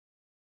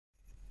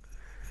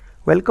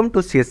Welcome to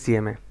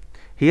CSEMA.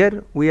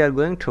 Here we are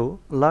going to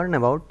learn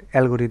about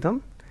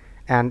algorithm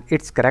and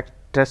its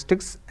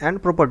characteristics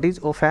and properties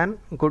of an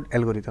good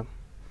algorithm.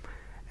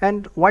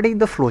 And what is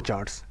the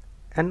flowcharts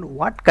and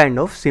what kind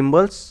of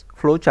symbols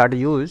flowchart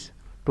use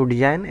to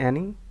design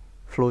any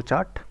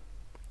flowchart.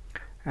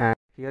 And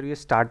here we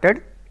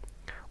started.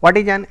 What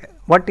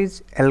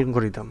is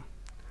algorithm?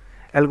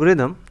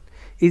 Algorithm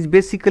is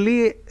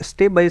basically a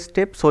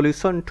step-by-step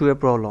solution to a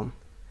problem.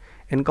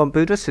 In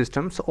computer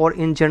systems or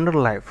in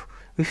general life,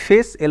 we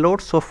face a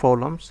lots of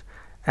problems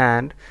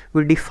and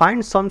we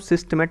define some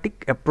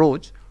systematic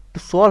approach to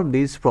solve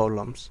these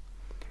problems,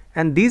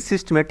 and this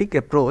systematic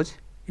approach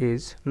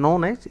is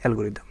known as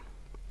algorithm.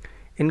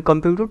 In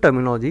computer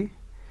terminology,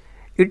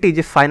 it is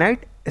a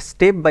finite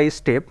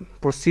step-by-step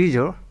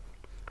procedure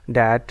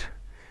that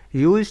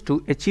used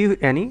to achieve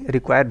any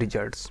required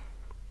results,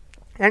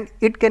 and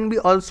it can be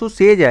also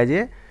said as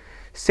a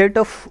set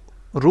of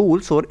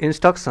rules or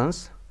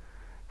instructions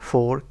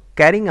for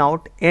carrying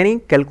out any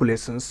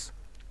calculations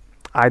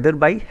either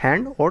by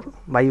hand or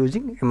by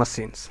using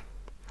machines,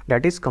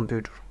 that is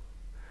computer.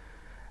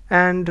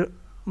 And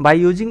by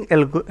using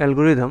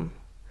algorithm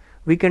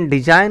we can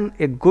design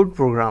a good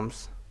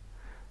programs,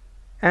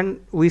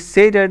 and we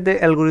say that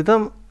the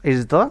algorithm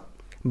is the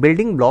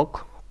building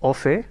block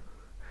of a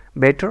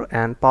better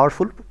and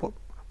powerful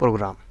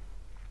program.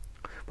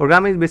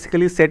 Program is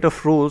basically a set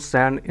of rules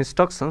and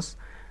instructions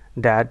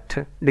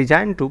that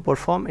designed to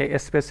perform a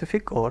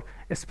specific or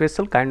a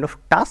special kind of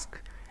task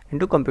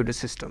into computer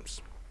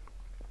systems.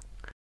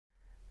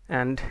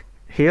 And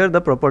here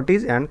the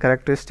properties and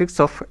characteristics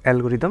of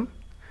algorithm.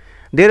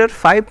 There are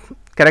 5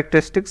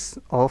 characteristics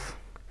of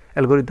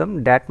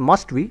algorithm that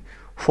must be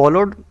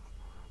followed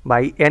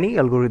by any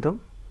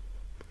algorithm,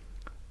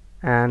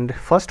 and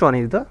first one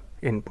is the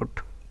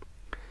input.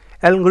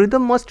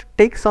 Algorithm must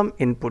take some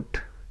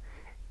input.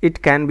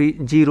 It can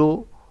be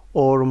 0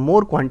 or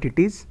more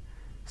quantities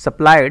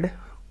supplied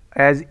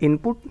as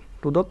input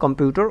to the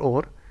computer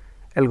or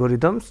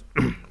algorithms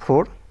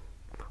for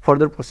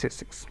further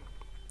processing.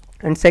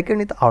 And second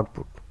is the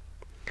output.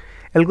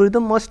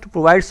 Algorithm must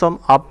provide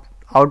some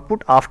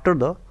output after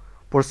the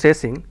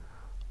processing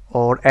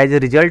or as a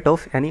result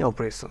of any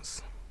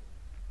operations.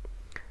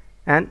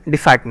 And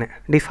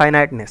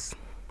definiteness.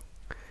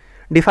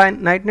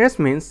 Definiteness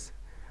means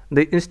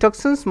the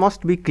instructions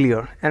must be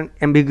clear and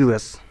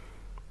ambiguous.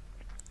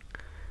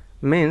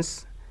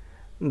 Means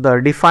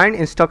the defined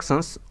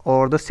instructions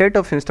or the set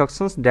of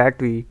instructions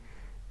that we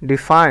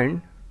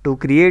define to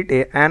create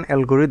an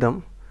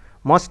algorithm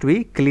must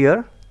be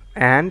clear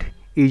and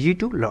easy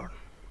to learn.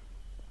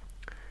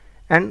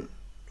 And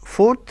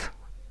fourth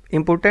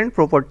important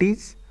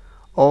properties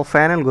of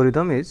an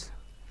algorithm is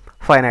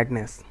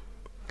finiteness.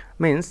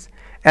 Means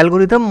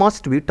algorithm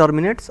must be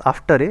terminates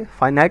after a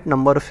finite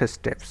number of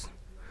steps.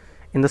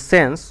 In the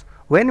sense,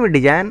 when we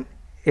design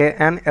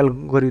an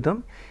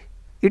algorithm,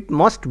 it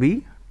must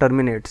be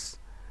terminates,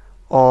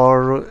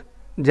 or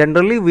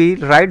generally we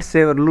write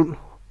say a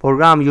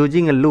program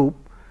using a loop,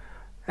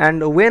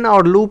 and when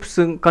our loops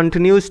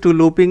continues to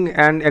looping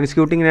and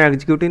executing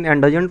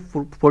and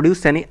doesn't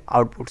produce any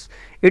outputs,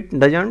 it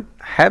doesn't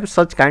have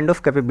such kind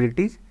of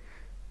capabilities.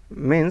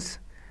 Means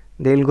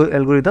the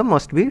algorithm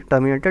must be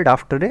terminated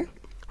after a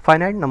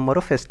finite number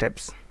of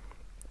steps.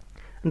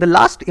 And the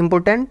last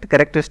important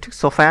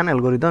characteristics of an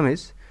algorithm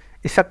is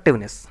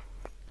effectiveness.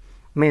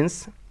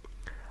 Means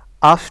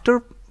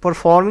after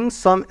performing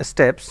some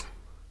steps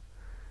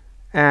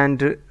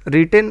and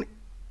written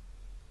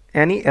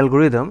any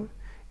algorithm,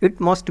 it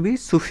must be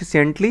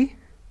sufficiently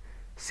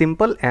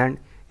simple and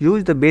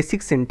use the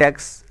basic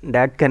syntax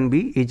that can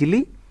be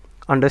easily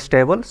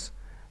understandable,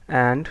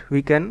 and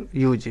we can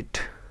use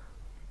it.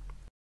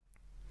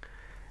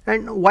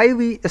 And why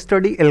we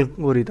study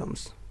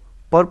algorithms?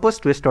 Purpose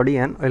to study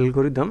an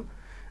algorithm,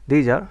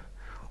 these are: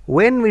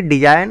 when we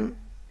design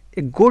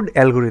a good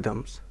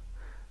algorithms,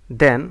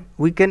 then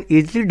we can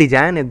easily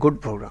design a good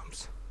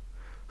programs.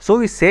 So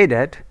we say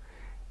that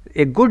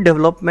a good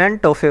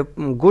development of a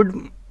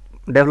good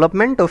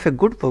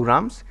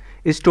programs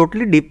is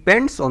totally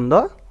depends on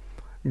the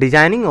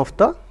designing of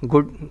the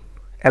good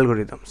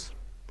algorithms.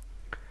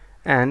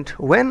 And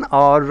when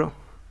our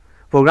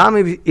program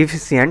is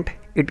efficient,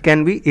 it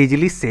can be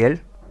easily sold.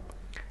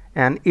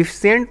 An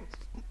efficient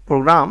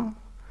program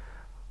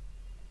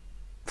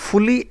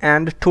fully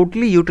and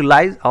totally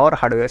utilize our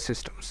hardware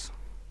systems.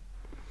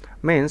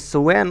 Means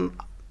so when,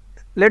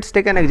 let's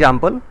take an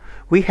example,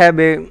 we have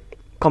a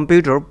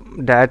computer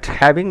that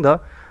having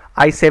the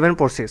i7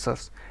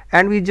 processors,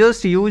 and we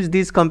just use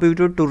this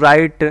computer to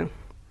write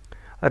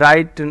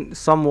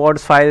some word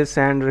files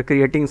and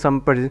creating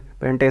some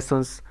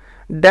presentations,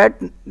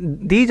 that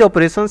these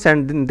operations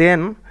and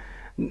then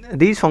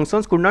these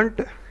functions could not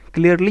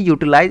clearly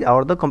utilize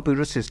our the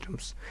computer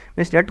systems.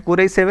 Means that Core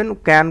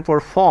i7 can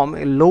perform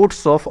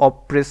loads of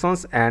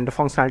operations and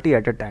functionality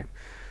at a time.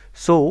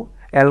 So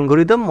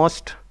algorithm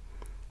must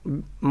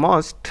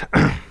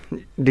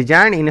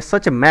design in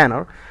such a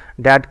manner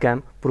that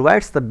can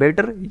provides the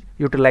better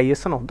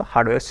utilization of the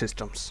hardware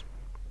systems.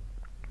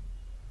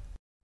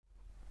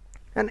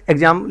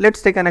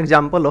 Let's take an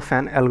example of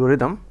an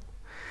algorithm.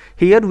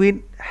 Here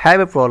we have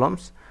a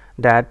problems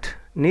that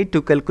need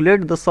to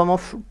calculate the sum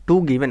of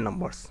two given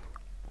numbers,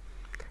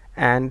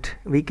 and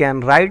we can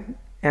write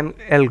an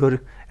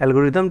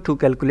algorithm to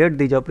calculate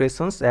these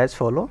operations as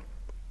follow.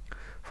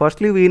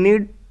 Firstly, we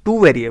need two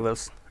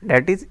variables,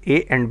 that is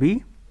a and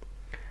b,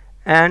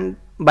 and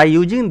by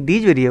using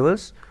these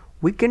variables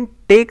we can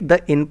take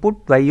the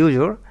input by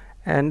user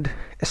and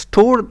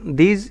store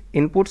these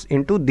inputs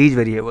into these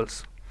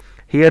variables.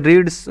 Here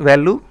reads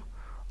value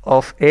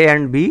of a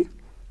and b,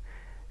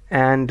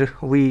 and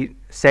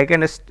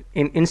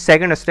in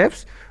second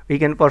steps we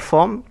can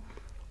perform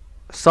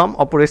some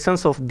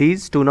operations of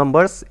these two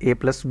numbers a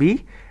plus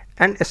b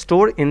and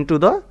store into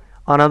the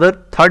another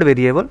third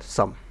variable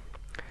sum,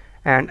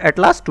 and at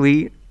last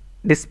we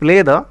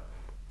display the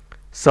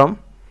sum,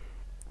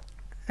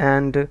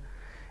 and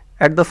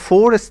at the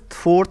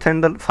fourth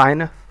and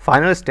the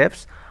final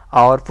steps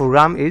our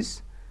program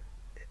is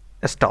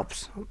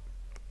stops.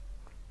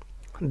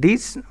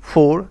 These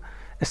four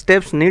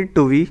steps need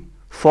to be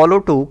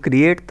followed to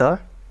create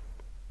the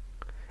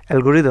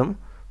algorithm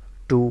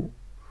to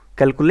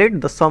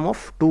calculate the sum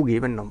of two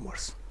given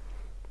numbers.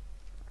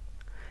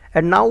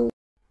 And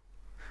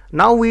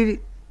now we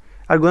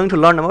are going to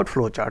learn about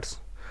flowcharts.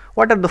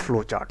 What are the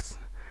flowcharts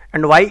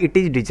and why it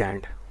is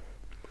designed?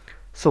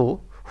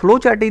 So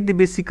flowchart is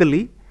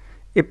basically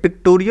a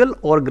pictorial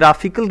or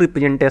graphical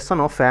representation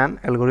of an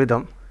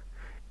algorithm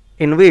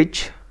in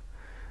which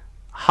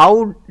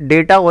how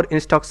data or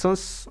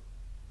instructions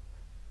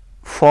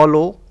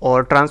follow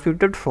or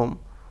transmitted from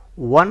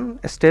one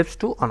steps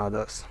to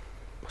another's.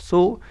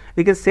 So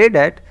we can say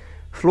that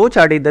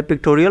flowchart is the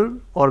pictorial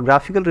or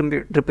graphical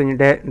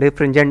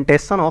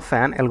representation of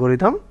an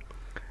algorithm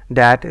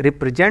that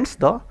represents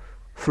the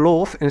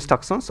flow of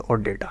instructions or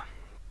data,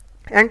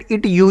 and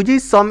it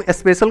uses some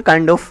special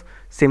kind of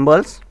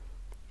symbols.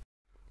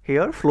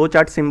 Here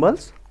flowchart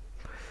symbols,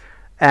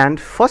 and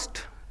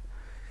first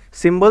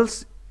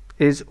symbols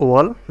is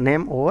oval,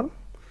 name oval,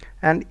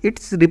 and it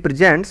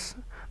represents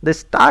the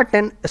start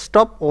and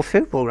stop of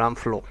a program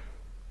flow.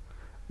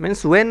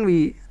 Means when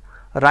we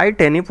write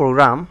any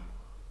program,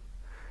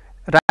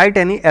 write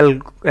any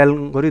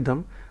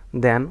algorithm,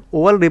 then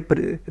oval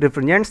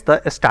represents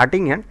the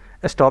starting and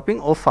stopping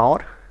of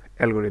our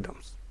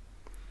algorithms.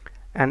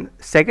 And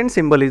second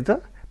symbol is the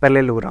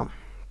parallelogram,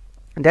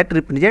 that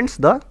represents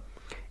the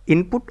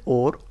input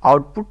or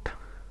output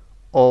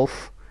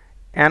of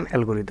an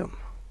algorithm.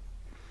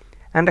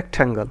 And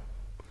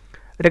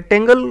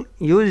rectangle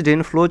used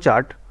in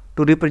flowchart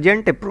to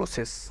represent a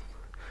process.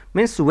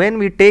 Means when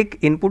we take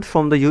input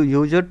from the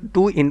user,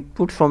 two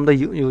input from the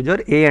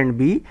user a and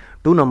b,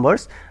 two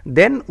numbers,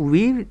 then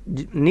we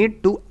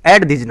need to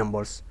add these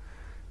numbers.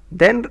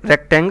 Then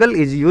rectangle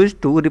is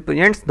used to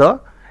represent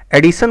the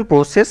addition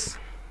process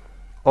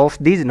of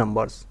these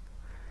numbers.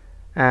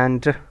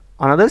 And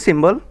another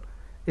symbol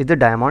is the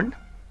diamond,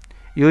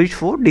 used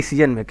for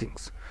decision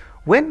makings.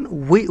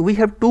 When we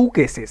have two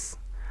cases,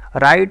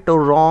 right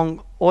or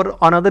wrong, or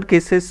another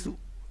decision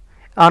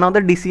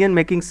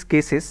making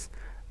cases,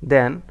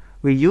 then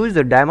we use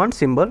the diamond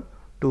symbol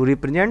to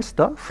represent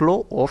the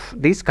flow of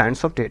these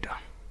kinds of data.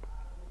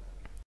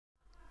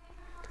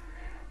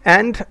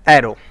 And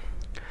arrows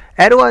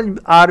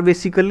are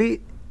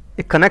basically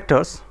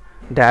connectors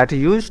that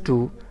used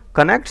to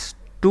connect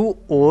two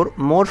or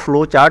more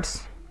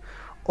flowcharts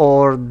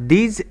or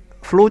these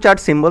flowchart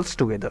symbols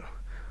together.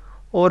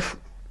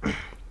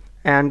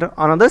 And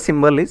another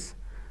symbol is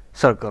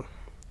circle.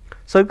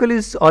 Circle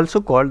is also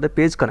called the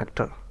page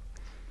connector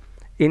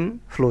in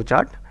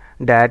flowchart,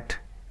 that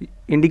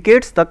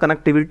indicates the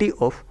connectivity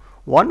of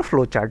one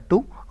flowchart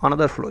to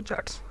another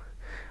flowcharts.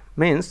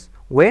 Means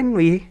when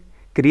we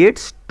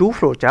create two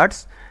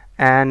flowcharts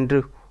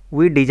and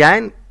we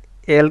design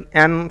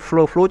and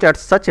flowchart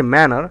such a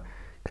manner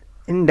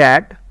in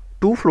that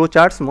two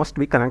flowcharts must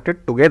be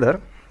connected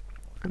together,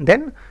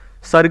 then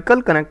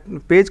circle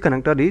page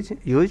connector is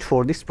used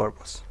for this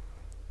purpose.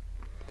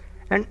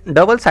 And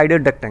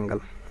double-sided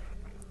rectangle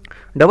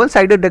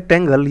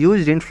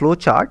used in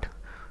flowchart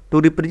to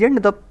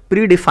represent the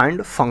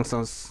predefined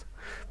functions,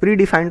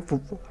 predefined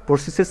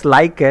processes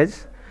like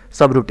as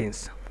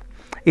subroutines.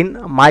 In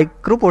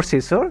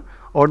microprocessor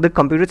or the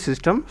computer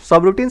system,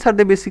 subroutines are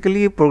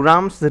basically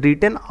programs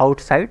written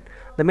outside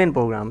the main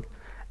program,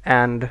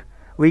 and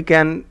we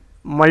can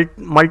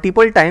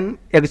multiple time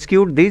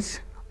execute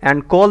these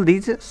and call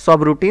these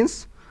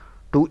subroutines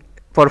to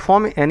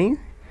perform any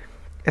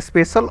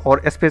special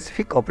or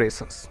specific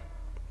operations.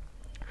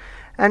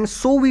 And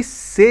so we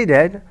say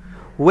that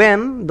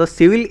when the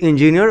civil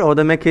engineer or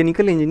the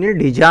mechanical engineer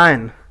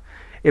design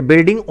a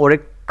building or a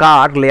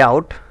car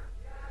layout,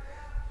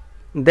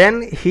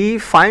 then he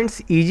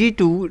finds easy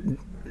to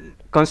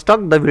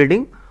construct the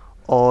building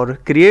or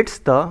creates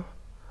the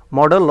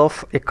model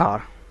of a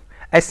car.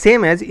 As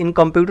same as in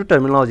computer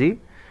terminology,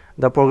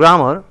 the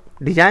programmer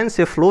designs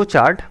a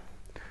flowchart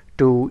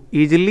to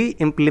easily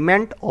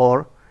implement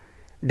or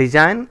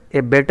design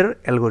a better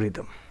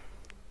algorithm.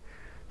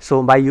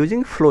 So by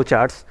using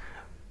flowcharts,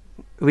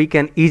 we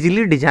can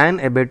easily design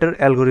a better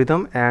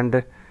algorithm,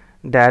 and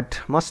that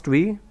must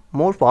be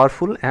more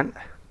powerful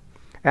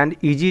and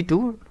easy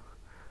to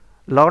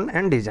learn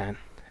and design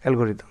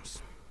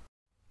algorithms.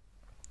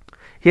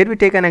 Here we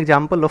take an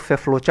example of a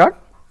flowchart.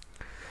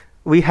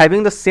 We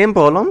having the same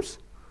problems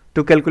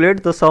to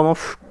calculate the sum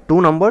of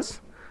two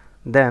numbers.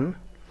 Then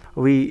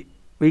we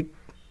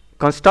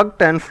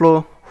construct an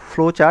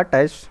flowchart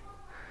as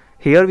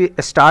here we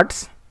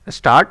start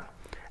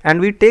and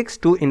we takes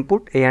two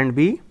input A and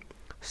B.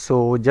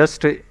 So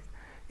just A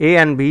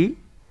and B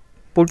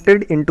put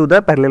it into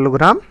the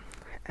parallelogram,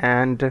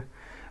 and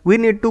we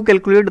need to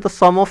calculate the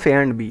sum of A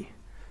and B.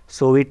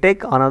 So we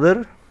take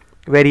another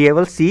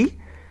variable C,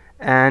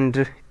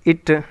 and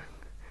it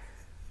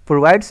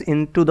provides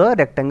into the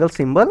rectangle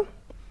symbol,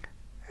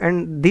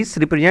 and this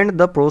represent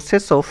the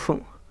process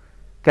of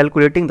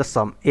calculating the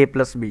sum A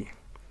plus B,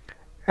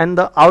 and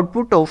the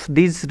output of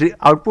these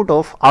output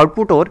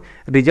or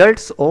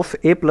results of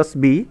A plus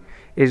B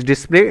is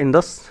displayed in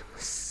the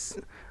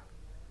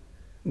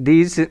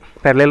these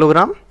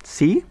parallelogram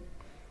C,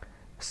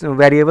 so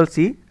variable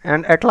C,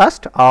 and at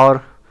last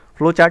our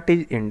flowchart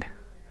is end,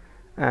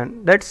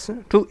 and that's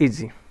too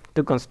easy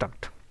to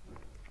construct.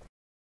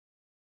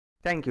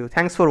 Thank you.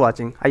 Thanks for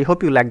watching. I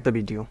hope you liked the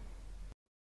video.